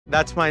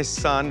That's my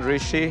son,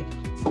 Rishi.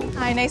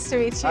 Hi, nice to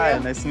meet you. Hi,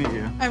 nice to meet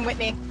you. I'm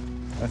Whitney.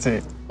 That's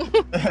it.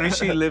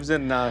 Rishi lives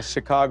in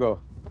Chicago.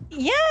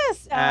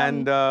 Yes.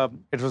 And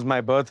it was my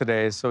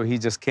birthday, so he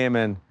just came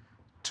in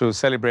to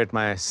celebrate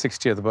my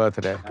 60th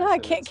birthday.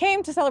 God,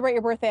 came to celebrate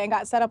your birthday and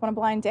got set up on a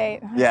blind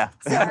date. Yeah.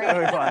 Sorry.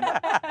 It'll be fun.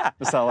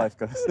 Just how life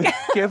goes.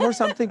 Care for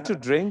something to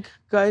drink,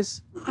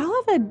 guys?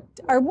 I'll have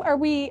a. Are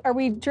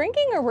we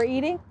drinking or we're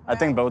eating? I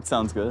think both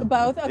sounds good.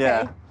 Both. Okay.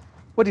 Yeah.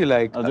 What do you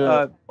like? I'll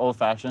do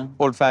old-fashioned.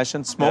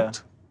 Old-fashioned,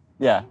 smoked?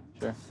 Yeah,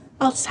 sure.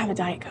 I'll just have a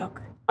Diet Coke.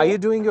 Are you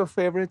doing your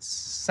favorites,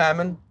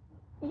 salmon?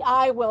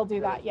 I will do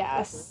that.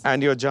 Yes.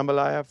 And your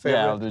jambalaya favorite?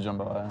 Yeah, I'll do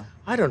jambalaya.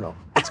 I don't know.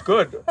 It's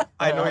good.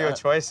 I know your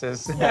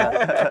choices.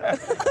 Yeah.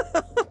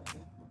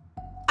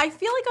 I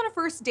feel like on a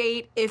first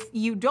date, if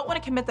you don't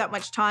want to commit that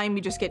much time,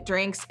 you just get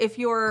drinks. If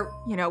you're,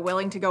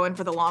 willing to go in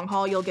for the long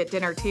haul, you'll get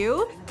dinner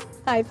too.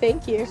 Hi,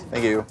 thank you.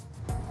 Thank you.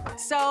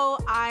 So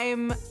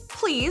I'm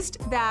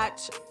pleased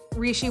that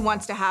Rishi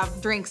wants to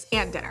have drinks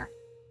and dinner.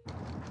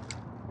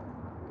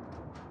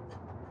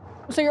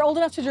 So you're old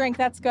enough to drink,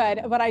 that's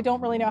good, but I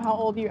don't really know how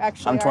old you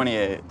actually are. I'm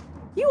 28.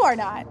 You are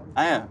not.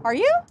 I am. Are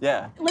you?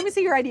 Yeah. Let me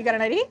see your ID. You got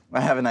an ID? I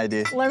have an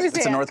ID. Let me see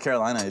It's a it. North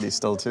Carolina ID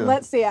still, too.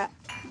 Let's see it.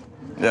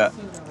 Yeah.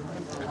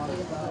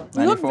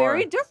 You look 94.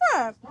 very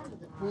different.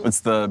 It's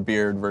the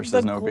beard versus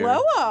The no beard.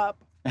 glow up.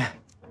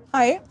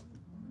 Height.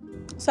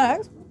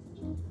 Sex.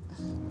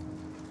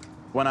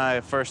 When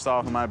I first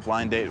saw who my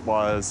blind date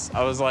was,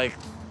 I was like,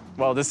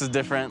 well, this is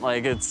different.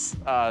 Like, it's,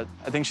 I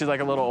think she's like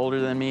a little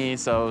older than me,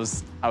 so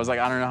I was like,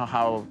 I don't know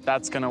how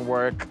that's gonna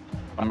work.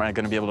 Am I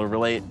gonna be able to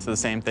relate to the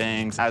same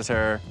things as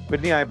her?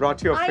 Whitney, I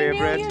brought you a favorite.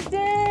 I knew you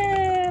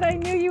did. I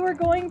knew you were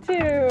going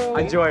to.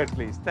 Enjoy it,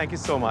 please. Thank you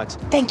so much.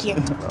 Thank you.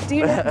 Do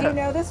you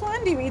know this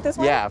one? Do you eat this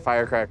one? Yeah,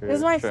 firecracker. This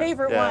is my sure.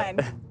 favorite Yeah.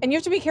 one. And you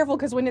have to be careful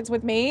because when it's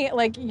with me,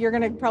 like, you're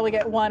gonna probably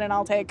get one and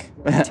I'll take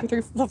 2,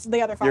 3,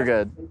 the other 5. You're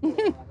good.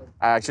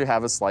 I actually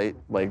have a slight,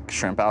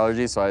 shrimp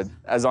allergy, so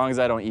as long as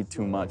I don't eat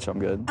too much, I'm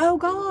good. Oh,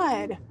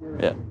 God.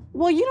 Yeah.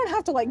 Well, you don't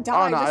have to,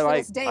 die Oh, no, just for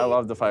this date. I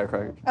love the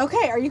firecracker.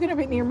 Okay, are you gonna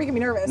be, you're making me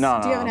nervous. No,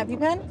 Do you no, have an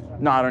EpiPen?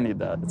 No, I don't need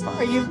that. It's fine.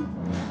 Are you?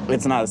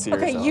 It's not a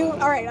serious Okay, allergy.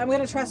 all right, I'm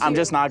gonna trust you. I'm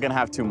just not gonna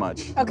have too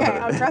much. Okay,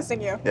 I'm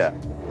trusting you. Yeah.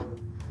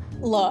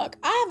 Look,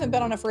 I haven't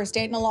been on a first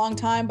date in a long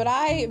time, but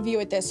I view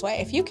it this way.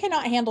 If you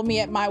cannot handle me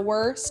at my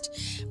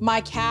worst,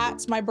 my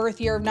cats, my birth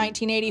year of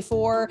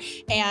 1984,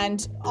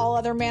 and all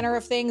other manner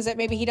of things that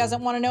maybe he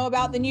doesn't want to know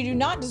about, then you do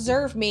not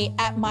deserve me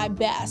at my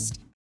best.